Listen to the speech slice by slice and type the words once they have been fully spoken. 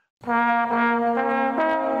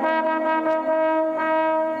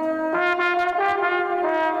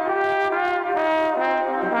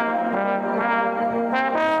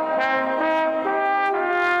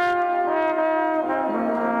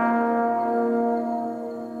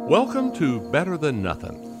Welcome to Better Than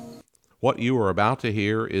Nothing. What you are about to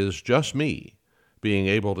hear is just me being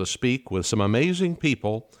able to speak with some amazing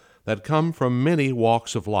people that come from many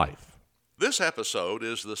walks of life. This episode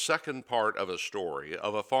is the second part of a story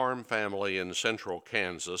of a farm family in central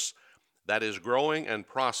Kansas that is growing and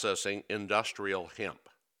processing industrial hemp.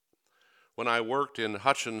 When I worked in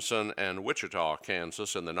Hutchinson and Wichita,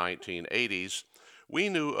 Kansas in the 1980s, we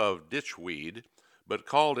knew of ditchweed, but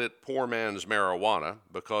called it poor man's marijuana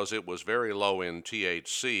because it was very low in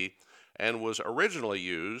THC and was originally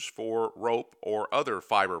used for rope or other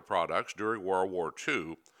fiber products during World War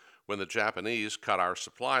II when the Japanese cut our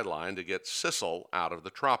supply line to get sisal out of the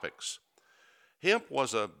tropics. Hemp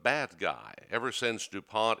was a bad guy ever since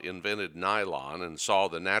DuPont invented nylon and saw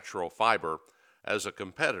the natural fiber as a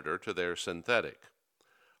competitor to their synthetic.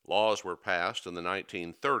 Laws were passed in the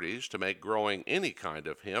 1930s to make growing any kind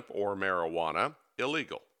of hemp or marijuana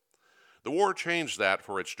illegal. The war changed that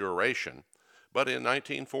for its duration, but in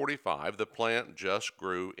 1945 the plant just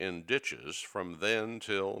grew in ditches from then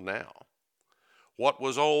till now. What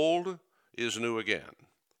was old is new again,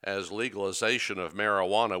 as legalization of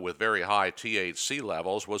marijuana with very high THC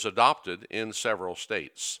levels was adopted in several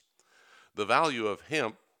states. The value of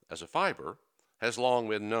hemp as a fiber has long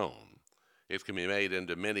been known. It can be made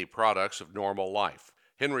into many products of normal life.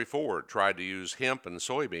 Henry Ford tried to use hemp and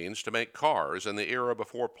soybeans to make cars in the era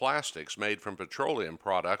before plastics made from petroleum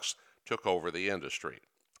products took over the industry.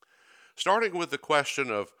 Starting with the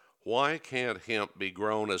question of why can't hemp be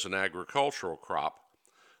grown as an agricultural crop,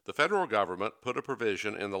 the federal government put a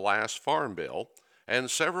provision in the last Farm Bill,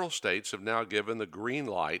 and several states have now given the green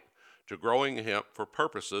light to growing hemp for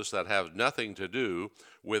purposes that have nothing to do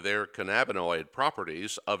with their cannabinoid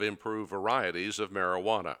properties of improved varieties of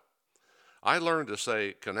marijuana. I learned to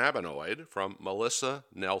say cannabinoid from Melissa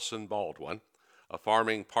Nelson-Baldwin, a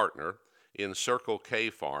farming partner in Circle K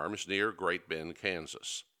Farms near Great Bend,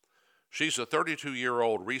 Kansas. She's a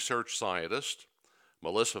 32-year-old research scientist.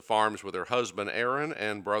 Melissa farms with her husband Aaron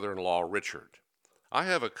and brother-in-law Richard. I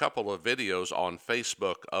have a couple of videos on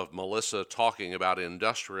Facebook of Melissa talking about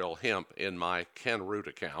industrial hemp in my Ken Root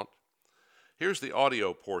account. Here's the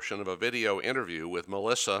audio portion of a video interview with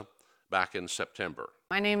Melissa back in September.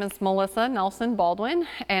 My name is Melissa Nelson-Baldwin,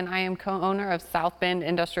 and I am co-owner of South Bend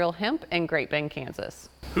Industrial Hemp in Great Bend, Kansas.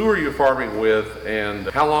 Who are you farming with, and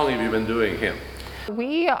how long have you been doing hemp?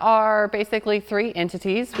 We are basically three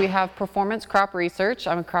entities. We have Performance Crop Research.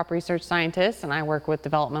 I'm a crop research scientist, and I work with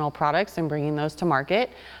developmental products and bringing those to market.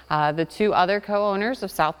 The two other co-owners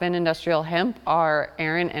of South Bend Industrial Hemp are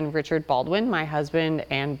Aaron and Richard Baldwin, my husband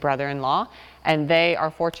and brother-in-law, and they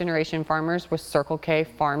are fourth-generation farmers with Circle K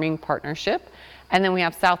Farming Partnership. And then we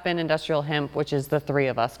have South Bend Industrial Hemp, which is the three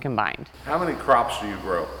of us combined. How many crops do you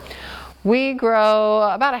grow? We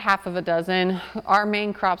grow about a half of a dozen. Our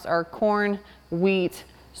main crops are corn, wheat,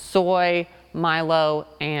 soy, milo,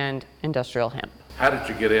 and industrial hemp. How did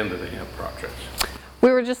you get into the hemp projects?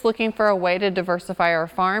 We were just looking for a way to diversify our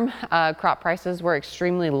farm. Crop prices were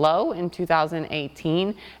extremely low in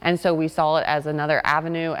 2018, and so we saw it as another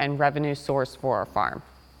avenue and revenue source for our farm.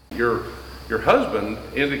 Your husband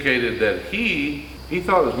indicated that he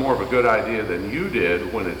thought it was more of a good idea than you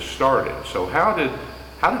did when it started. So how did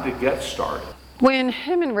it get started? When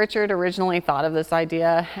him and Richard originally thought of this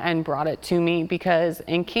idea and brought it to me, because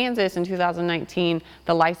in Kansas in 2019,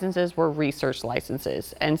 the licenses were research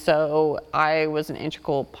licenses. And so I was an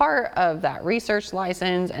integral part of that research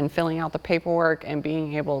license and filling out the paperwork and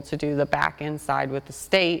being able to do the back end side with the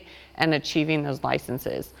state and achieving those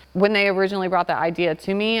licenses. When they originally brought that idea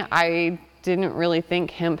to me, I didn't really think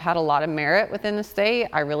hemp had a lot of merit within the state.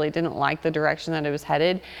 I really didn't like the direction that it was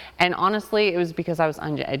headed. And honestly, it was because I was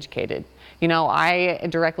uneducated. You know, I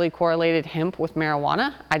directly correlated hemp with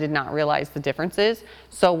marijuana. I did not realize the differences.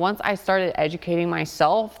 So once I started educating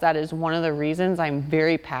myself, that is one of the reasons I'm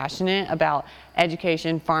very passionate about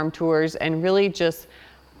education, farm tours, and really just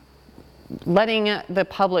letting the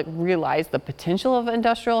public realize the potential of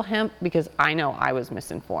industrial hemp, because I know I was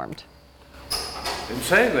misinformed. In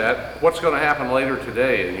saying that, what's going to happen later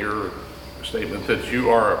today in your statement that you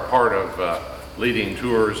are a part of leading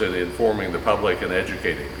tours and informing the public and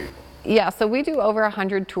educating people? Yeah, so we do over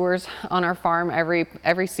 100 tours on our farm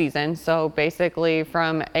every season. So basically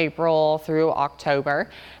from April through October.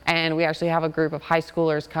 And we actually have a group of high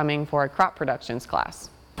schoolers coming for a crop productions class.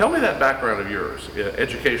 Tell me that background of yours,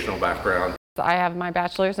 educational background. I have my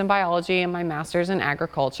bachelor's in biology and my master's in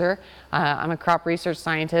agriculture. I'm a crop research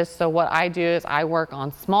scientist. So what I do is I work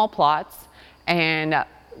on small plots and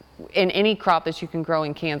in any crop that you can grow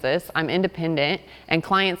in Kansas. I'm independent, and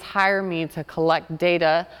clients hire me to collect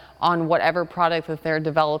data on whatever product that they're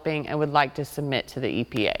developing and would like to submit to the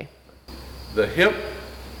EPA. The hemp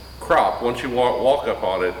crop, once you walk up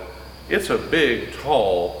on it, it's a big,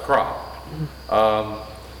 tall crop.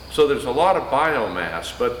 So there's a lot of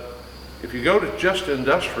biomass, but if you go to just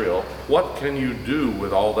Industrail, what can you do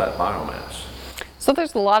with all that biomass? So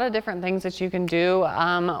there's a lot of different things that you can do.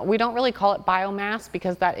 We don't really call it biomass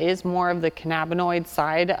because that is more of the cannabinoid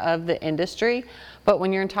side of the industry. But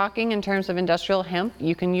when you're talking in terms of industrial hemp,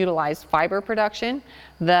 you can utilize fiber production,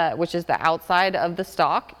 which is the outside of the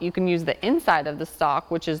stalk. You can use the inside of the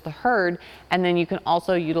stalk, which is the hurd, and then you can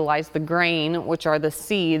also utilize the grain, which are the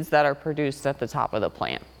seeds that are produced at the top of the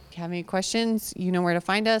plant. If you have any questions, you know where to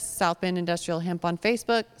find us. South Bend Industrial Hemp on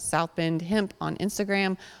Facebook, South Bend Hemp on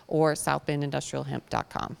Instagram, or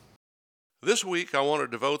southbendindustrialhemp.com. This week, I want to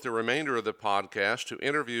devote the remainder of the podcast to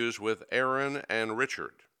interviews with Aaron and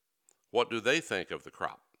Richard. What do they think of the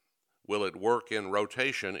crop? Will it work in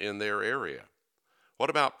rotation in their area? What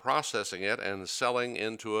about processing it and selling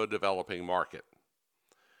into a developing market?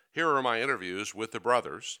 Here are my interviews with the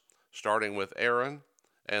brothers, starting with Aaron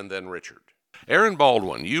and then Richard. Aaron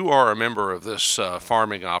Baldwin, you are a member of this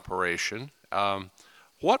farming operation.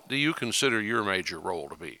 What do you consider your major role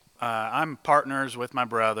to be? I'm partners with my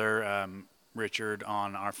brother, Richard,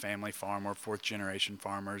 on our family farm. We're fourth-generation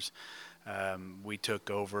farmers. We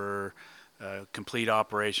took over complete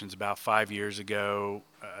operations about 5 years ago.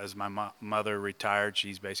 As my mother retired,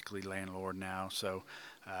 she's basically landlord now. So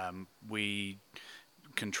we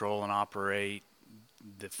control and operate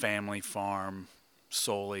the family farm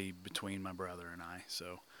solely between my brother and I.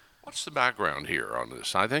 So, what's the background here on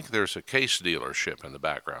this? I think there's a case dealership in the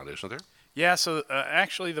background, isn't there? Yeah, so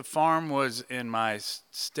actually the farm was in my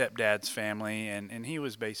stepdad's family, and he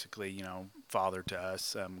was basically, father to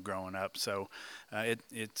us growing up. So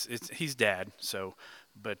he's dad. So,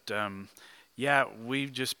 but yeah,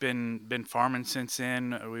 we've just been farming since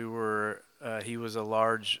then. He was a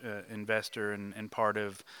large investor and part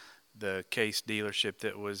of the case dealership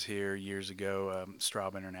that was here years ago,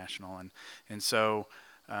 Straub International, and so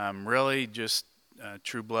really just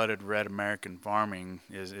true-blooded red American farming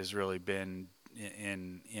is really been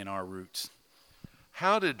in our roots.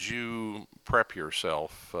 How did you prep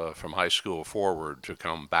yourself from high school forward to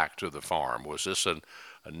come back to the farm? Was this a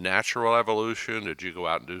natural evolution? Did you go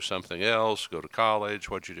out and do something else, go to college?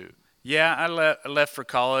 What'd you do? Yeah, I left for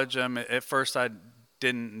college. At first I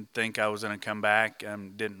didn't think I was going to come back.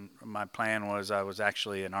 My plan was I was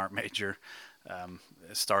actually an art major.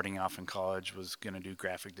 Starting off in college, was going to do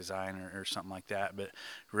graphic design or something like that, but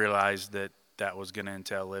realized that was going to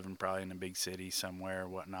entail living probably in a big city somewhere or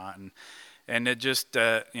whatnot. And it just,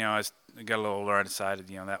 I got a little older, I decided,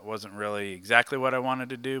 that wasn't really exactly what I wanted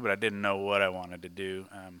to do, but I didn't know what I wanted to do.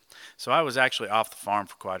 So I was actually off the farm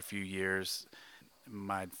for quite a few years.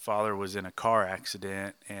 My father was in a car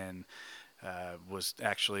accident and was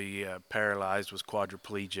actually paralyzed, was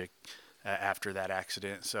quadriplegic after that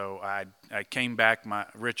accident. So I came back.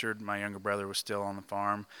 Richard, my younger brother, was still on the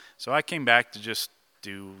farm. So I came back to just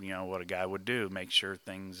do, what a guy would do, make sure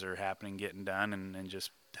things are happening, getting done, and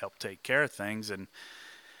just help take care of things,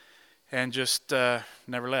 and just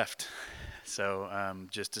never left. So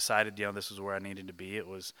just decided, this was where I needed to be.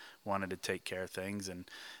 Wanted to take care of things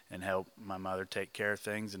and help my mother take care of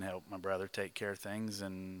things and help my brother take care of things,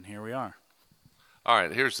 and here we are. All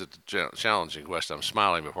right, here's the challenging question. I'm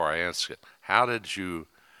smiling before I answer it. How did you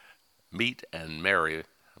meet and marry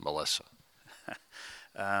Melissa?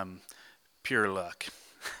 Pure luck.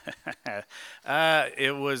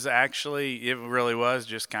 It really was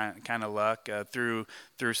just kind of luck. Through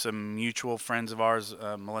some mutual friends of ours,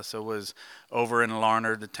 Melissa was over in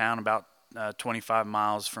Larned, the town about 25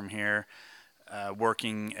 miles from here,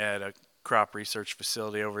 working at a crop research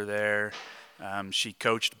facility over there. She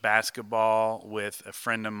coached basketball with a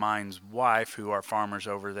friend of mine's wife, who are farmers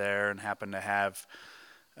over there, and happened to have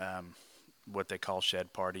what they call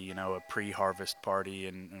shed party, a pre-harvest party,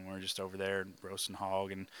 and we're just over there roasting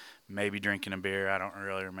hog and maybe drinking a beer. I don't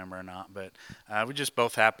really remember or not, but we just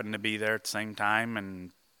both happened to be there at the same time,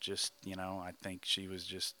 and just, I think she was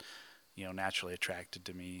just, naturally attracted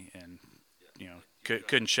to me, and,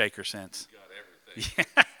 couldn't shake her since. You got everything.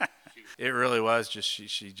 Yeah. It really was just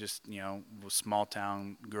she just was a small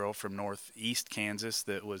town girl from northeast Kansas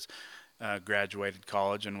that was graduated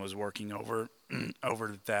college and was working over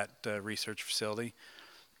at that research facility,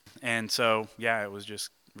 and so yeah, it was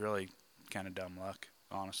just really kind of dumb luck,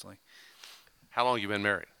 honestly. How long have you been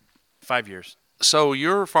married? 5 years. So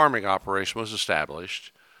your farming operation was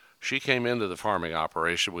established. She came into the farming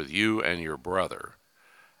operation with you and your brother.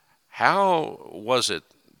 How was it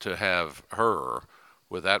to have her,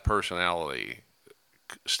 with that personality,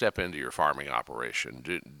 step into your farming operation?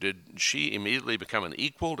 Did she immediately become an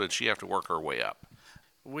equal? Did she have to work her way up?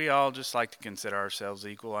 We all just like to consider ourselves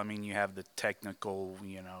equal. I mean, you have the technical,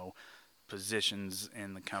 positions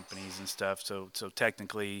in the companies and stuff. So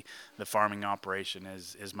technically, the farming operation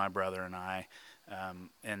is my brother and I.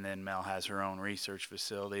 And then Mel has her own research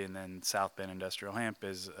facility, and then South Bend Industrial Hemp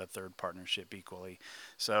is a third partnership equally.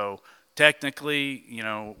 So technically,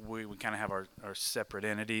 we kind of have our separate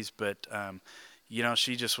entities, but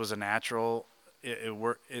she just was a natural.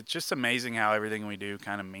 It's just amazing how everything we do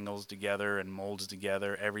kind of mingles together and molds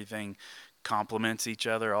together. Everything complements each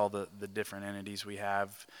other, all the different entities we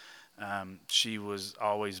have. She was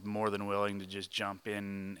always more than willing to just jump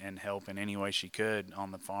in and help in any way she could on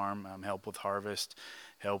the farm, help with harvest,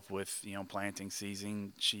 help with, planting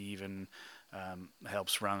season. She even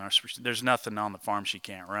helps run there's nothing on the farm she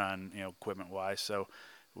can't run, equipment wise. So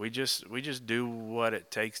we just do what it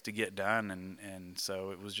takes to get done, and so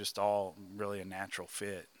it was just all really a natural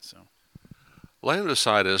fit. So Laying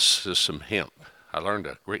beside us is some hemp. I learned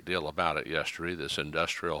a great deal about it yesterday. This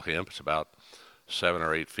industrial hemp, it's about 7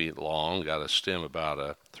 or 8 feet long, got a stem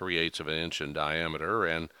about 3/8 of an inch in diameter,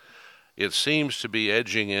 and it seems to be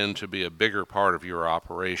edging in to be a bigger part of your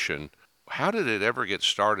operation. How did it ever get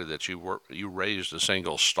started that you raised a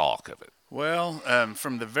single stalk of it? Well,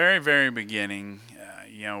 from the very, very beginning,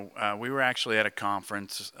 we were actually at a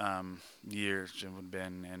conference years, it would have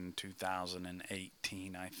been in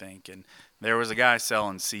 2018, I think, and there was a guy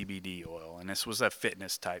selling CBD oil, and this was a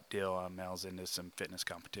fitness type deal. Mel's into some fitness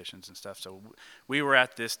competitions and stuff, so we were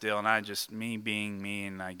at this deal, and me being me,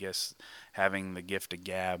 and I guess having the gift of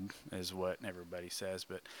gab is what everybody says,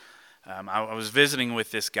 but I was visiting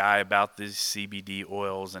with this guy about these CBD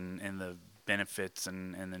oils and the benefits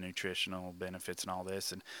and the nutritional benefits and all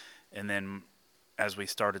this, and then as we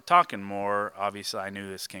started talking more, obviously I knew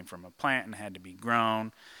this came from a plant and had to be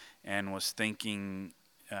grown, and was thinking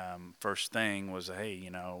first thing was, hey,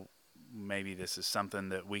 maybe this is something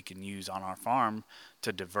that we can use on our farm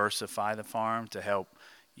to diversify the farm, to help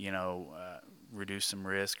reduce some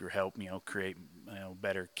risk, or help create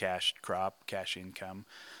better cash income.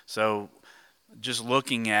 So just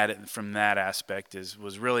looking at it from that aspect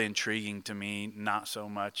was really intriguing to me, not so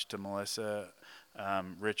much to Melissa.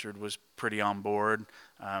 Richard was pretty on board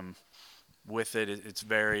with it. It's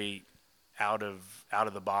very out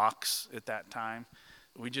of the box at that time.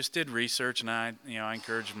 We just did research, and I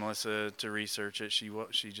encouraged Melissa to research it. She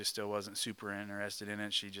just still wasn't super interested in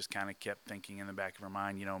it. She just kind of kept thinking in the back of her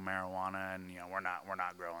mind, marijuana, and we're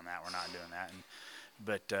not growing that, we're not doing that.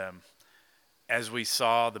 But as we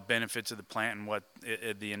saw the benefits of the plant and what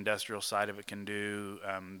the industrial side of it can do,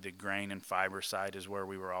 the grain and fiber side is where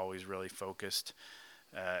we were always really focused,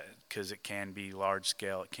 because it can be large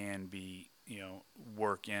scale. It can be,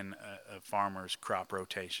 work in a farmer's crop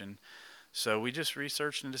rotation. So we just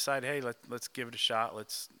researched and decided, hey, let's give it a shot.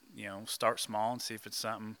 Let's, start small and see if it's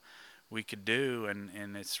something we could do.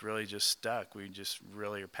 And it's really just stuck. We just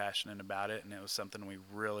really are passionate about it. And it was something we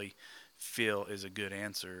really feel is a good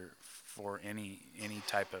answer for any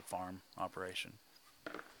type of farm operation.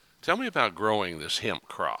 Tell me about growing this hemp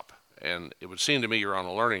crop. And it would seem to me you're on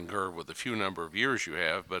a learning curve with the few number of years you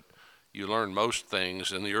have, but you learn most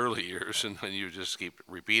things in the early years, and then you just keep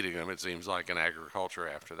repeating them, it seems like, in agriculture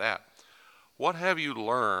after that. What have you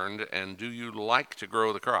learned, and do you like to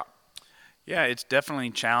grow the crop? Yeah, it's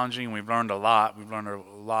definitely challenging. We've learned a lot. We've learned a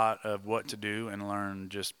lot of what to do, and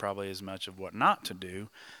learned just probably as much of what not to do.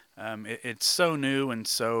 It's so new and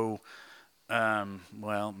so,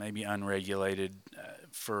 maybe unregulated,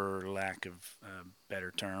 for lack of a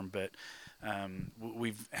better term, but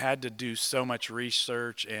we've had to do so much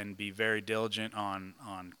research and be very diligent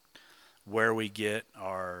on where we get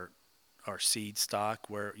our seed stock,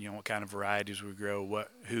 where what kind of varieties we grow,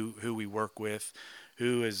 who we work with,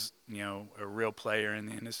 who is a real player in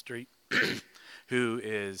the industry, who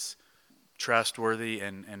is trustworthy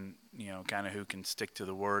and kind of who can stick to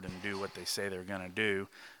the word and do what they say they're going to do.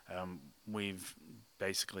 We've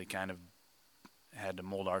basically kind of had to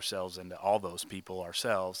mold ourselves into all those people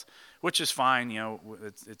ourselves, which is fine.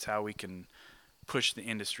 It's how we can push the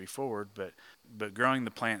industry forward. But growing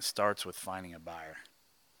the plant starts with finding a buyer,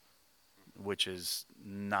 which is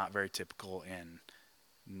not very typical in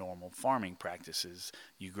normal farming practices.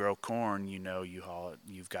 You grow corn, you haul it,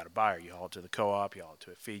 you've got a buyer. You haul it to the co-op, you haul it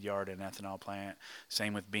to a feed yard, an ethanol plant.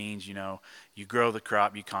 Same with beans, you grow the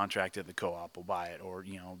crop, you contract it, the co-op will buy it, or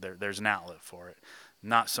there's an outlet for it.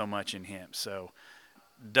 Not so much in hemp. So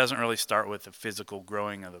it doesn't really start with the physical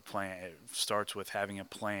growing of the plant. It starts with having a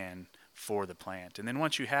plan for the plant. And then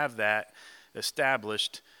once you have that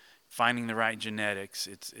established, finding the right genetics,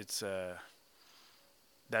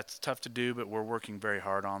 that's tough to do, but we're working very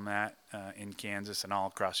hard on that in Kansas and all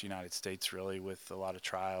across the United States, really, with a lot of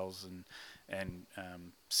trials and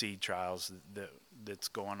seed trials that's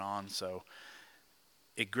going on. So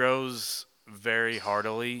it grows very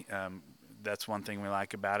heartily. That's one thing we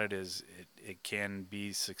like about it is it can be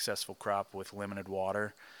a successful crop with limited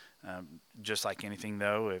water. Just like anything,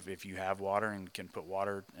 though, if you have water and can put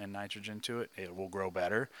water and nitrogen to it, it will grow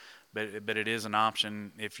better. But it is an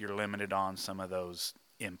option if you're limited on some of those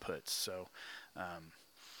inputs. So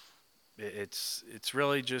it's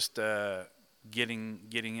really just getting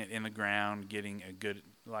it in the ground, getting a good,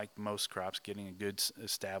 like most crops, getting a good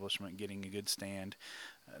establishment, getting a good stand.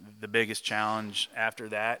 The biggest challenge after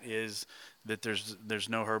that is that there's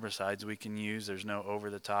no herbicides we can use. There's no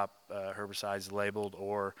over-the-top herbicides labeled,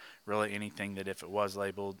 or really anything that, if it was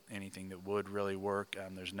labeled, anything that would really work.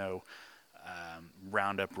 There's no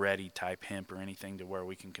Roundup Ready type hemp or anything to where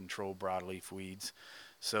we can control broadleaf weeds.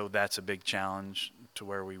 So that's a big challenge, to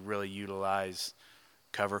where we really utilize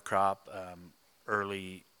cover crop,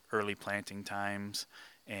 early planting times,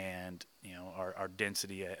 and our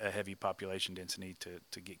density, a heavy population density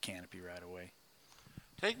to get canopy right away.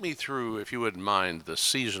 Take me through, if you wouldn't mind, the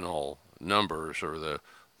seasonal numbers or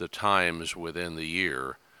the times within the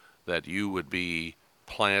year that you would be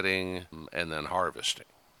planting and then harvesting.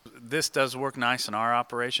 This does work nice in our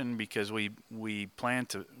operation because we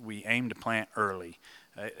aim to plant early.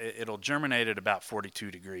 It'll germinate at about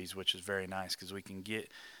 42 degrees, which is very nice because we can get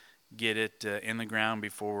it in the ground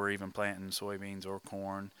before we're even planting soybeans or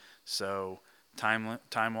corn. So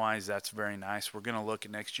time-wise, that's very nice. We're going to look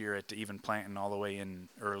at next year at even planting all the way in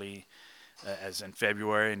early, as in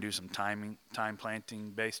February, and do some time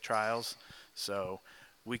planting based trials. So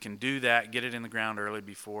we can do that, get it in the ground early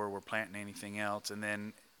before we're planting anything else, and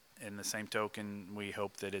then in the same token, we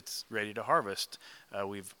hope that it's ready to harvest.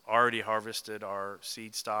 We've already harvested our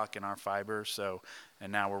seed stock and our fiber,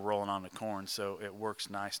 and now we're rolling on the corn. So it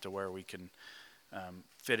works nice to where we can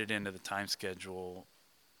fit it into the time schedule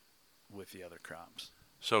with the other crops.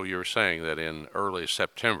 So you're saying that in early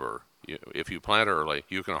September, if you plant early,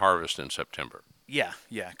 you can harvest in September? Yeah,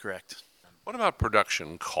 correct. What about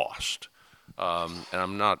production cost? And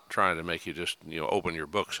I'm not trying to make you just open your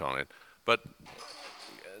books on it, but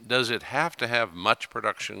does it have to have much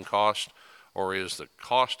production cost, or is the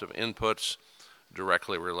cost of inputs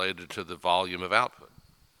directly related to the volume of output?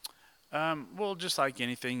 Well, just like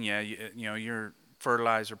anything, yeah, your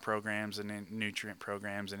fertilizer programs and nutrient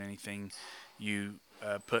programs and anything you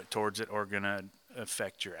put towards it are going to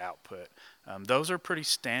affect your output. Those are pretty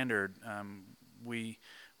standard. We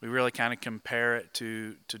really kind of compare it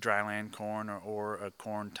to dryland corn or a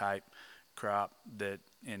corn type crop that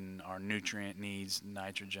in our nutrient needs,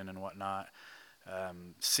 nitrogen and whatnot.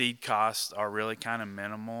 Seed costs are really kind of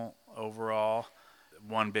minimal overall.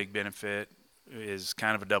 One big benefit is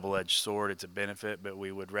kind of a double-edged sword. It's a benefit, but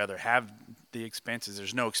we would rather have the expenses.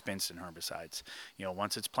 There's no expense in herbicides.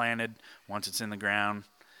 Once it's planted, once it's in the ground,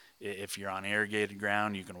 if you're on irrigated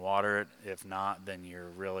ground, you can water it. If not, then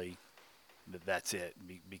that's it,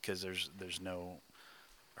 because there's no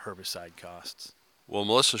herbicide costs. Well,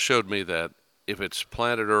 Melissa showed me that if it's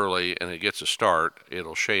planted early and it gets a start,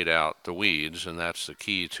 it'll shade out the weeds, and that's the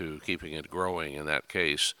key to keeping it growing in that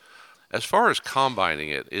case. As far as combining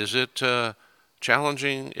it, is it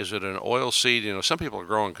challenging? Is it an oil seed? Some people are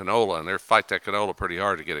growing canola, and they fight that canola pretty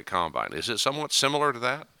hard to get it combined. Is it somewhat similar to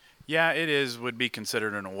that? Yeah, it is. Would be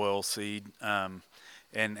considered an oil seed.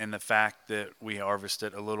 And the fact that we harvest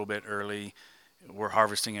it a little bit early, we're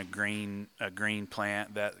harvesting a green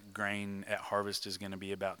plant. That grain at harvest is going to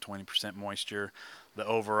be about 20% moisture. The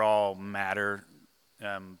overall matter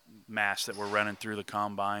mass that we're running through the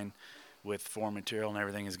combine with form material and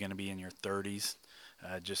everything is going to be in your 30s,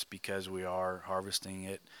 just because we are harvesting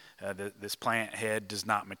it. This plant head does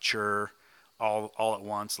not mature all at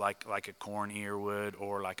once like a corn ear would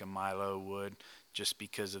or like a milo would, just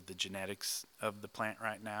because of the genetics of the plant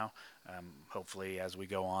right now. Hopefully as we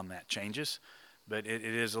go on that changes. But it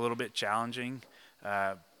is a little bit challenging.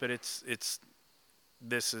 But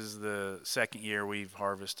this is the second year we've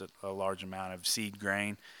harvested a large amount of seed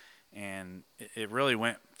grain, and it really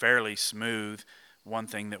went fairly smooth. One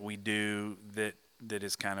thing that we do that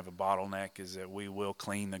is kind of a bottleneck is that we will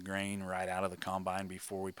clean the grain right out of the combine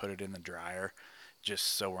before we put it in the dryer,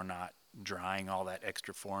 just so we're not drying all that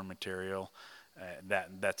extra foreign material. That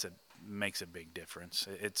makes a big difference.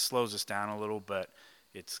 It slows us down a little, but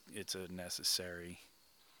it's a necessary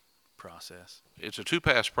process. It's a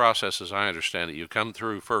two-pass process, as I understand it. You come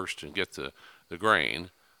through first and get the grain,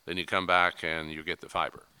 then you come back and you get the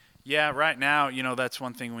fiber. Yeah, right now, that's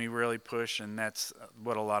one thing we really push, and that's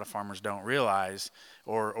what a lot of farmers don't realize,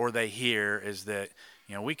 or they hear, is that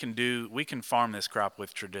we can farm this crop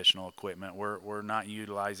with traditional equipment. We're not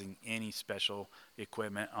utilizing any special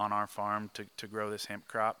equipment on our farm to grow this hemp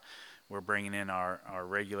crop. We're bringing in our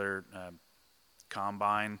regular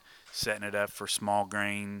combine, setting it up for small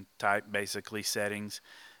grain type basically settings,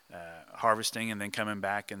 harvesting, and then coming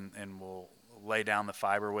back and we'll lay down the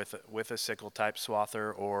fiber with a sickle type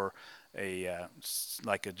swather or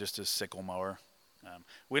just a sickle mower.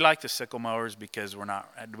 We like the sickle mowers because we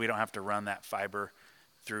don't have to run that fiber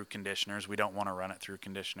through conditioners. We don't want to run it through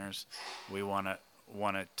conditioners. We want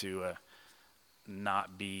it to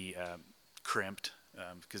not be crimped,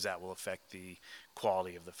 because that will affect the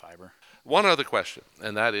quality of the fiber. One other question,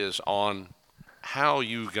 and that is on how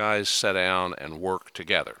you guys sit down and work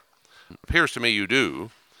together. It appears to me you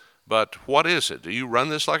do, but what is it? Do you run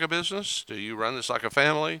this like a business? Do you run this like a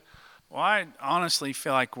family? Well, I honestly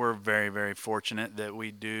feel like we're very, very fortunate that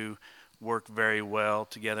we do work very well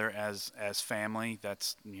together as family.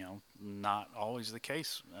 That's not always the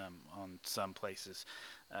case on some places,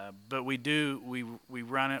 but we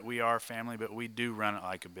run it. We are family, but we do run it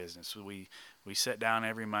like a business. We sit down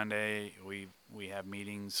every Monday. We have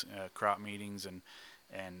meetings, crop meetings, and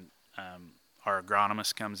our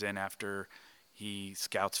agronomist comes in after he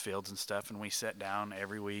scouts fields and stuff, and we sit down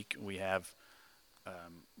every week.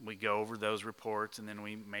 We go over those reports, and then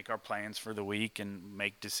we make our plans for the week and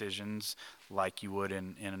make decisions like you would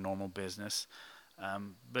in a normal business.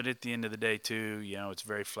 But at the end of the day, too, it's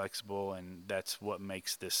very flexible, and that's what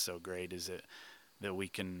makes this so great, is that we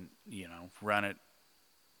can, run it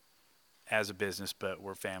as a business, but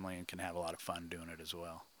we're family and can have a lot of fun doing it as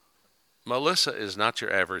well. Melissa is not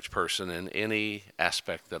your average person in any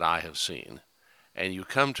aspect that I have seen. And you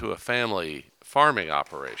come to a family farming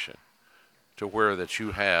operation to where that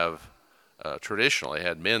you have traditionally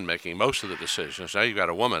had men making most of the decisions. Now you've got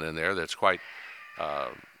a woman in there that's quite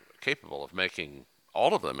capable of making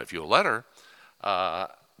all of them if you'll let her. I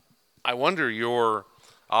wonder your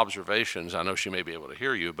observations. I know she may be able to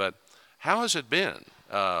hear you, but how has it been,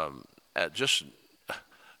 at just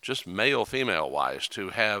male-female wise, to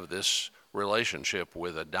have this relationship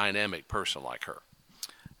with a dynamic person like her?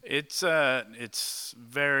 It's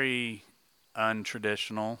very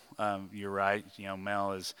untraditional. You're right.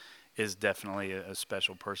 Mel is definitely a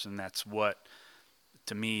special person. That's what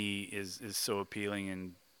to me is so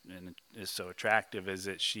appealing and is so attractive, is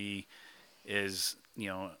that she is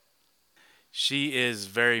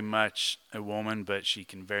very much a woman, but she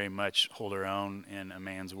can very much hold her own in a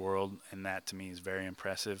man's world, and that to me is very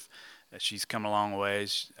impressive. She's come a long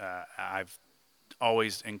ways. I've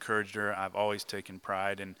always encouraged her. I've always taken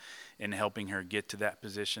pride in helping her get to that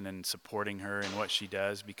position and supporting her in what she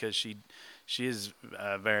does, because she is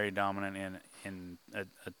very dominant in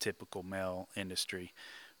a typical male industry,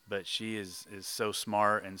 but she is so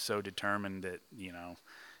smart and so determined that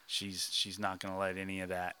she's not going to let any of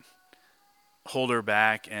that hold her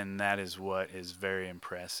back, and that is what is very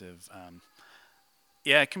impressive.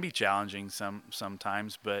 Yeah, it can be challenging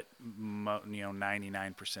sometimes, but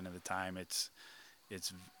 99% of the time it's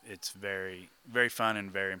very, very fun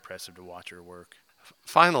and very impressive to watch her work.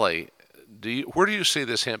 Finally, where do you see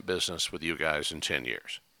this hemp business with you guys in 10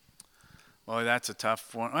 years? Well, that's a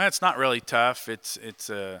tough one. Well, it's not really tough.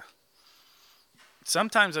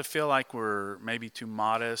 Sometimes I feel like we're maybe too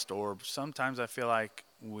modest, or sometimes I feel like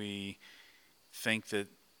we think that,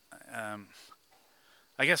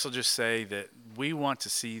 I guess I'll just say that we want to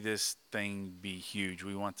see this thing be huge.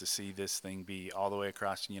 We want to see this thing be all the way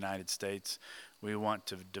across the United States. We want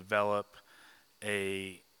to develop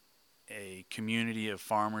a community of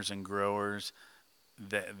farmers and growers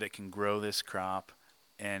that can grow this crop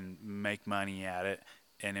and make money at it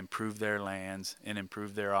and improve their lands and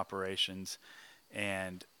improve their operations,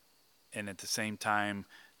 and at the same time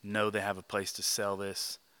know they have a place to sell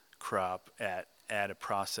this crop at a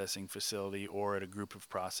processing facility or at a group of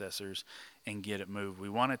processors and get it moved. We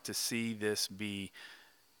wanted to see this be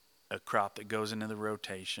a crop that goes into the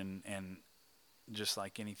rotation, and just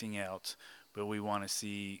like anything else, but we want to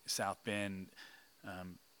see South Bend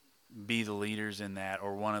be the leaders in that,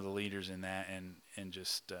 or one of the leaders in that, and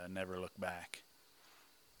just never look back.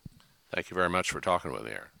 Thank you very much for talking with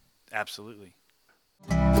me, Aaron. Absolutely.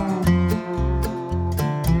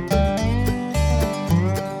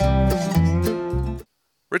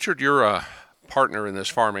 Richard, you're a partner in this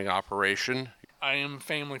farming operation. I am a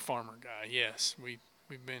family farmer guy, yes. We've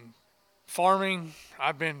been farming.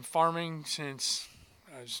 I've been farming since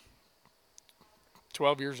I was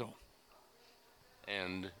 12 years old.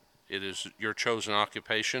 And it is your chosen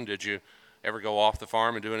occupation. Did you ever go off the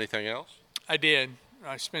farm and do anything else? I did.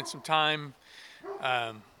 I spent some time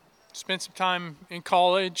in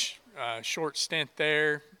college, short stint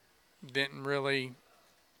there. Didn't really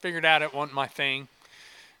figured out it wasn't my thing.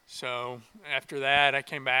 So after that, I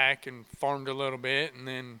came back and farmed a little bit, and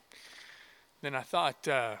then I thought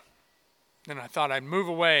I'd move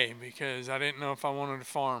away because I didn't know if I wanted to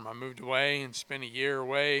farm. I moved away and spent a year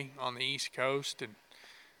away on the East Coast, and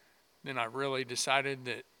then I really decided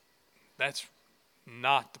that that's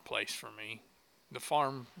not the place for me. The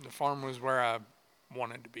farm was where I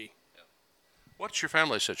wanted to be. What's your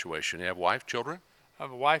family situation? You have wife, children? I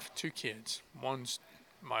have a wife and 2 kids. One's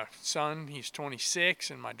my son, he's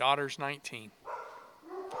 26, and my daughter's 19.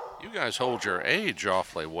 You guys hold your age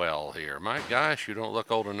awfully well here. My gosh, you don't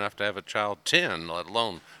look old enough to have a child 10, let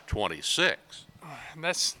alone 26.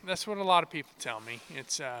 That's what a lot of people tell me.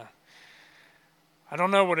 It's I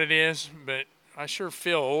don't know what it is, but I sure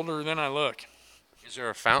feel older than I look. Is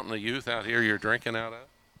there a fountain of youth out here you're drinking out of?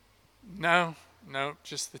 No,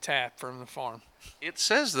 just the tap from the farm. It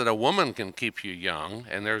says that a woman can keep you young,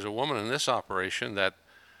 and there's a woman in this operation that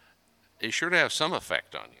is sure to have some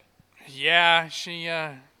effect on you. Yeah,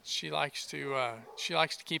 she likes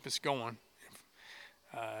to keep us going.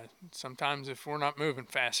 Sometimes if we're not moving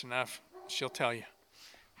fast enough, she'll tell you.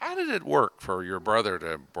 How did it work for your brother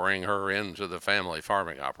to bring her into the family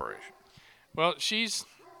farming operation? Well, she's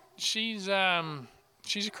a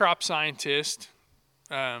crop scientist,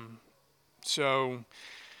 so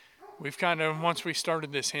we've kind of, once we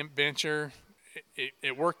started this hemp venture,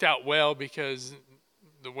 it worked out well because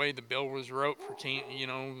the way the bill was wrote for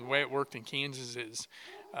the way it worked in Kansas is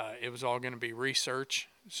it was all going to be research.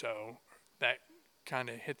 So that kind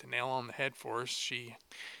of hit the nail on the head for us.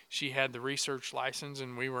 She had the research license,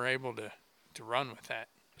 and we were able to run with that.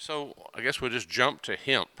 So I guess we'll just jump to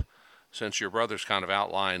hemp, since your brother's kind of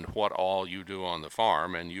outlined what all you do on the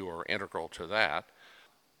farm, and you are integral to that.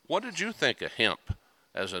 What did you think of hemp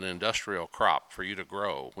as an industrial crop for you to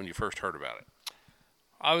grow when you first heard about it?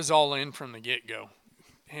 I was all in from the get-go.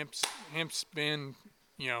 Hemp's been,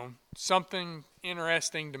 something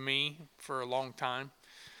interesting to me for a long time.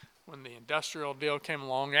 When the industrial deal came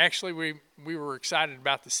along, actually we were excited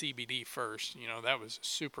about the CBD first. That was a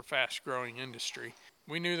super fast-growing industry.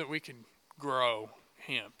 We knew that we could grow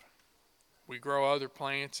hemp. We grow other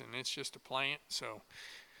plants, and it's just a plant, so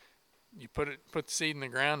you put the seed in the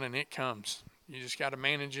ground and it comes. You just got to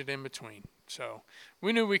manage it in between. So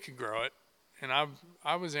we knew we could grow it, and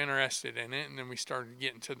I was interested in it, and then we started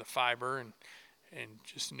getting to the fiber and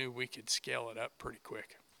just knew we could scale it up pretty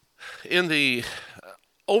quick. In the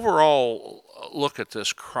overall look at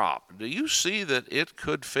this crop, do you see that it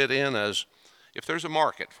could fit in as, if there's a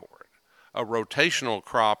market for it, a rotational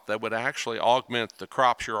crop that would actually augment the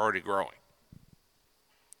crops you're already growing?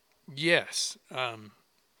 Yes.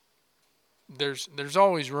 There's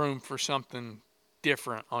always room for something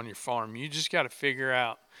different on your farm. You just got to figure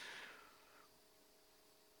out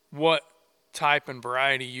what type and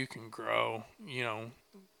variety you can grow,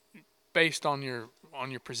 based on your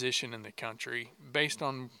position in the country, based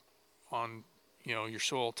on your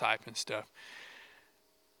soil type and stuff.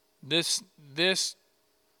 This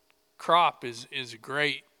crop is a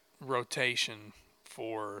great rotation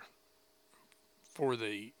for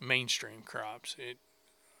the mainstream crops.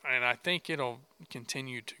 And I think it'll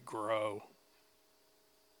continue to grow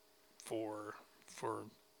for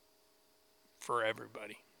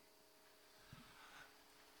everybody.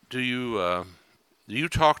 Do you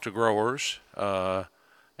talk to growers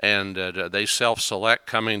and they self-select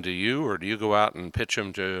coming to you, or do you go out and pitch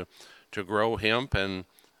them to grow hemp? And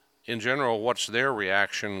in general, what's their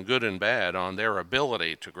reaction, good and bad, on their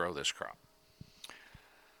ability to grow this crop?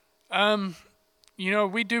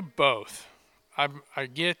 We do both. I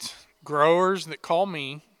get growers that call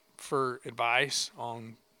me for advice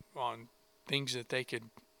on things that they could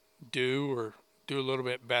do or do a little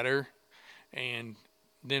bit better. And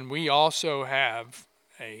then we also have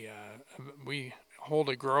we hold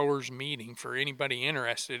a growers meeting for anybody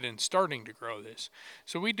interested in starting to grow this.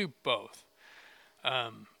 So we do both.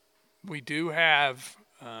 We do have,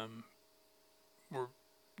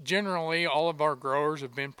 generally all of our growers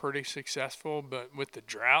have been pretty successful, but with the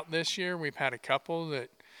drought this year, we've had a couple that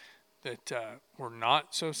were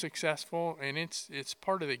not so successful, and it's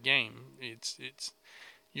part of the game. It's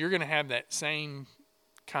you're going to have that same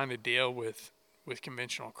kind of deal with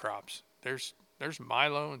conventional crops. There's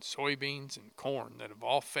milo and soybeans and corn that have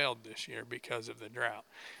all failed this year because of the drought.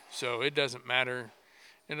 So it doesn't matter.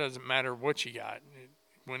 It doesn't matter what you got.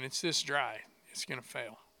 When it's this dry, it's going to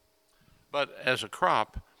fail. But as a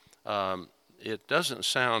crop, it doesn't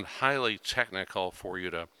sound highly technical for you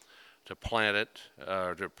to to plant it,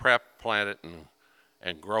 to prep, plant it,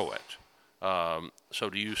 and grow it. So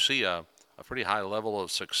do you see a pretty high level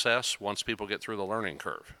of success once people get through the learning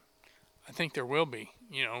curve? I think there will be.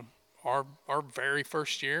 Our very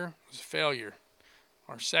first year was a failure.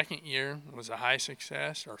 Our second year was a high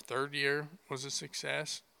success. Our third year was a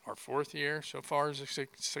success. Our fourth year so far is a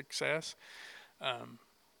success. I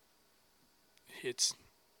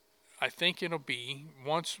think it'll be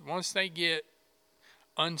once they get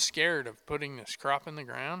unscared of putting this crop in the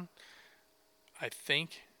ground, I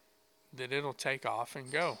think that it'll take off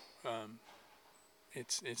and go.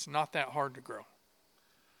 It's not that hard to grow.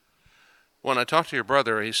 When I talked to your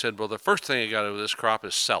brother, he said, well, the first thing you got to do with this crop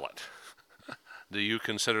is sell it. Do you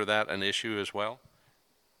consider that an issue as well?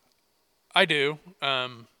 I do.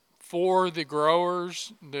 For the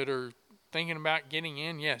growers that are thinking about getting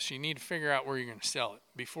in, yes, you need to figure out where you're going to sell it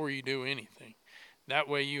before you do anything. That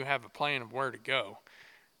way you have a plan of where to go.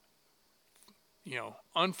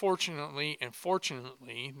 Unfortunately and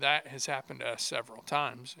fortunately, that has happened to us several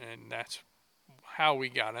times, and that's how we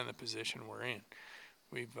got in the position we're in.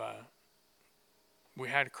 We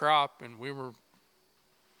had a crop, and we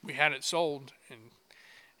had it sold, and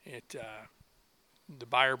the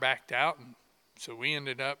buyer backed out, and so we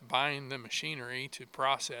ended up buying the machinery to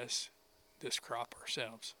process this crop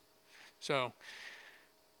ourselves. So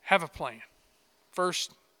have a plan.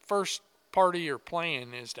 First part of your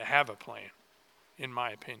plan is to have a plan, in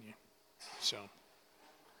my opinion. So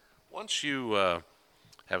once you have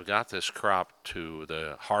got this crop to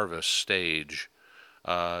the harvest stage,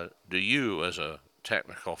 do you, as a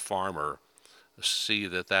technical farmer, see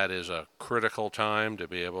that is a critical time to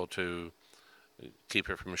be able to keep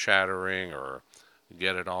it from shattering, or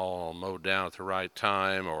get it all mowed down at the right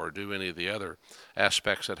time, or do any of the other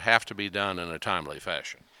aspects that have to be done in a timely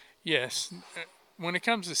fashion? Yes. When it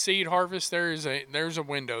comes to seed harvest, there's a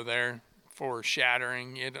window there for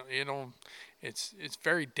shattering. It's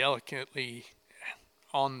very delicately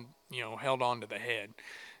held onto the head.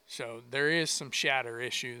 So there is some shatter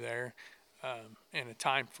issue there, and a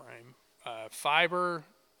time frame. Fiber,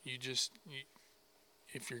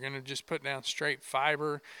 if you're going to just put down straight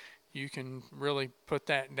fiber, you can really put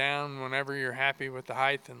that down whenever you're happy with the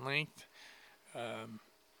height and length.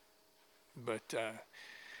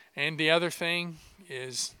 And the other thing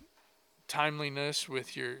is timeliness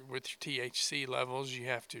with your THC levels. You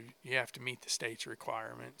have to meet the state's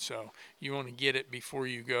requirement. So you want to get it before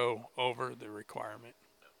you go over the requirement.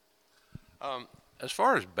 As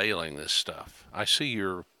far as baling this stuff, I see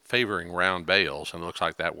you're favoring round bales, and it looks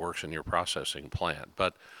like that works in your processing plant.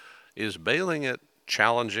 But is baling it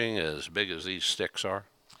challenging as big as these sticks are?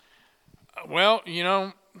 Well,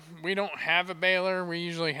 we don't have a baler. We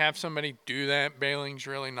usually have somebody do that. Baling's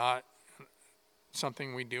really not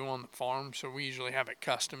something we do on the farm, so we usually have it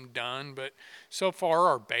custom done. But so far,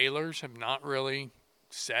 our balers have not really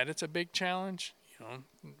said it's a big challenge.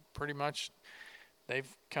 Pretty much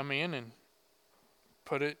they've come in and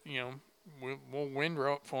put it, we'll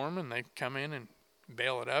windrow it for them, and they come in and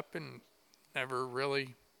bale it up and never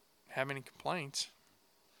really have any complaints.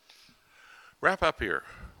 Wrap up here.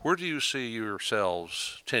 Where do you see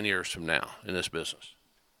yourselves 10 years from now in this business?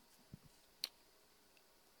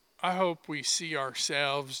 I hope we see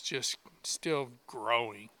ourselves just still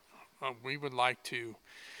growing. We'd like to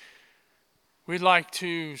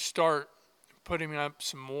start putting up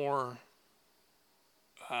some more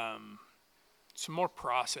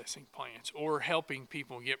processing plants, or helping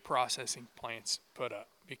people get processing plants put up,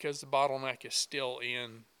 because the bottleneck is still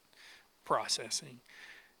in processing.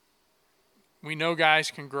 We know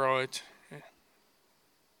guys can grow it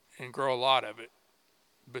and grow a lot of it,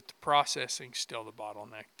 but the processing's still the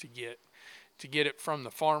bottleneck to get it from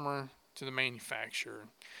the farmer to the manufacturer.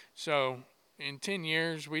 So in 10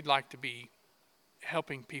 years, we'd like to be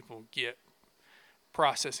helping people get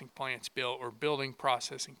processing plants built, or building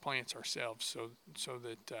processing plants ourselves, so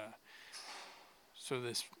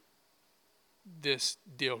this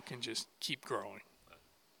deal can just keep growing.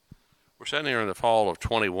 We're sitting here in the fall of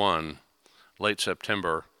 21, late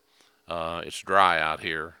September. It's dry out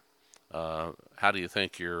here. How do you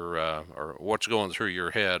think or what's going through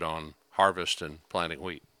your head on harvest and planting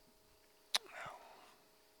wheat?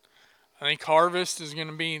 I think harvest is going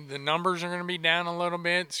to be, the numbers are going to be down a little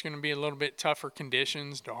bit. It's going to be a little bit tougher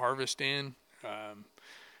conditions to harvest in.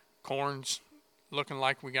 Corn's looking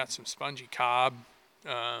like we got some spongy cob.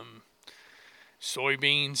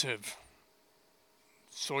 Soybeans have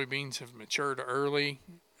matured early.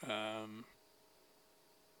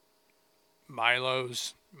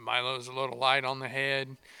 Milo's a little light on the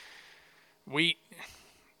head. Wheat,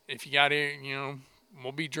 if you got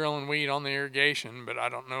we'll be drilling weed on the irrigation, but I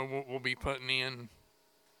don't know what we'll be putting in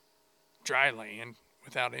dry land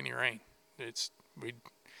without any rain. We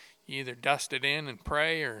either dust it in and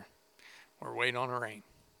pray or wait on a rain.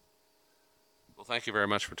 Well, thank you very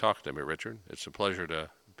much for talking to me, Richard. It's a pleasure to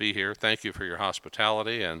be here. Thank you for your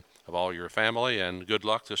hospitality and of all your family, and good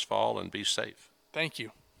luck this fall, and be safe. Thank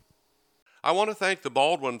you. I want to thank the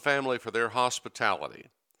Baldwin family for their hospitality.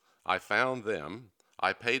 I found them.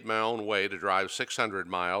 I paid my own way to drive 600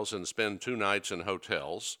 miles and spend 2 nights in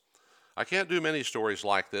hotels. I can't do many stories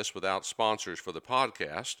like this without sponsors for the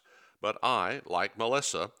podcast, but I, like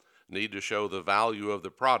Melissa, need to show the value of the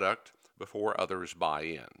product before others buy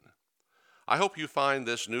in. I hope you find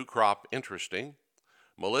this new crop interesting.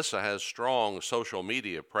 Melissa has strong social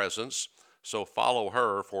media presence, so follow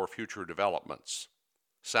her for future developments.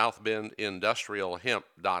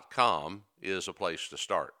 SouthBendIndustrialHemp.com is a place to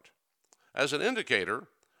start. As an indicator,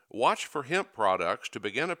 watch for hemp products to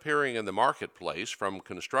begin appearing in the marketplace, from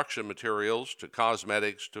construction materials to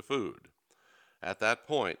cosmetics to food. At that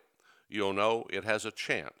point, you'll know it has a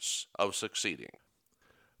chance of succeeding.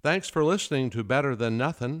 Thanks for listening to Better Than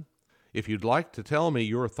Nothing. If you'd like to tell me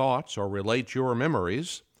your thoughts or relate your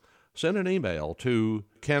memories, send an email to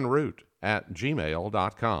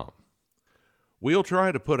kenroot@gmail.com. We'll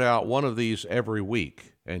try to put out one of these every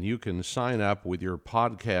week, and you can sign up with your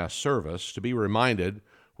podcast service to be reminded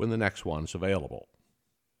when the next one's available.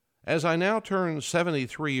 As I now turn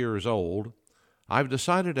 73 years old, I've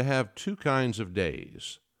decided to have 2 kinds of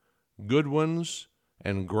days: good ones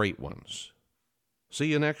and great ones. See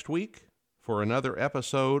you next week for another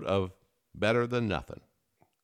episode of Better Than Nothing.